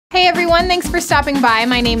Hey everyone, thanks for stopping by.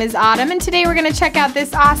 My name is Autumn, and today we're going to check out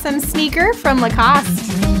this awesome sneaker from Lacoste.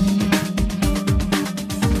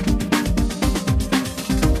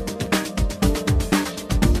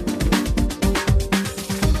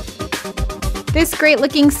 This great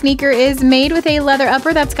looking sneaker is made with a leather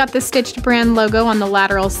upper that's got the stitched brand logo on the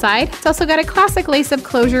lateral side. It's also got a classic lace-up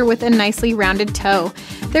closure with a nicely rounded toe.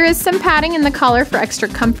 There is some padding in the collar for extra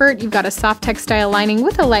comfort. You've got a soft textile lining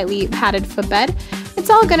with a lightly padded footbed. It's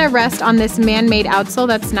all gonna rest on this man-made outsole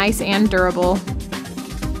that's nice and durable.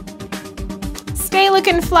 Stay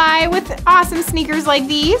looking fly with awesome sneakers like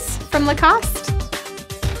these from Lacoste.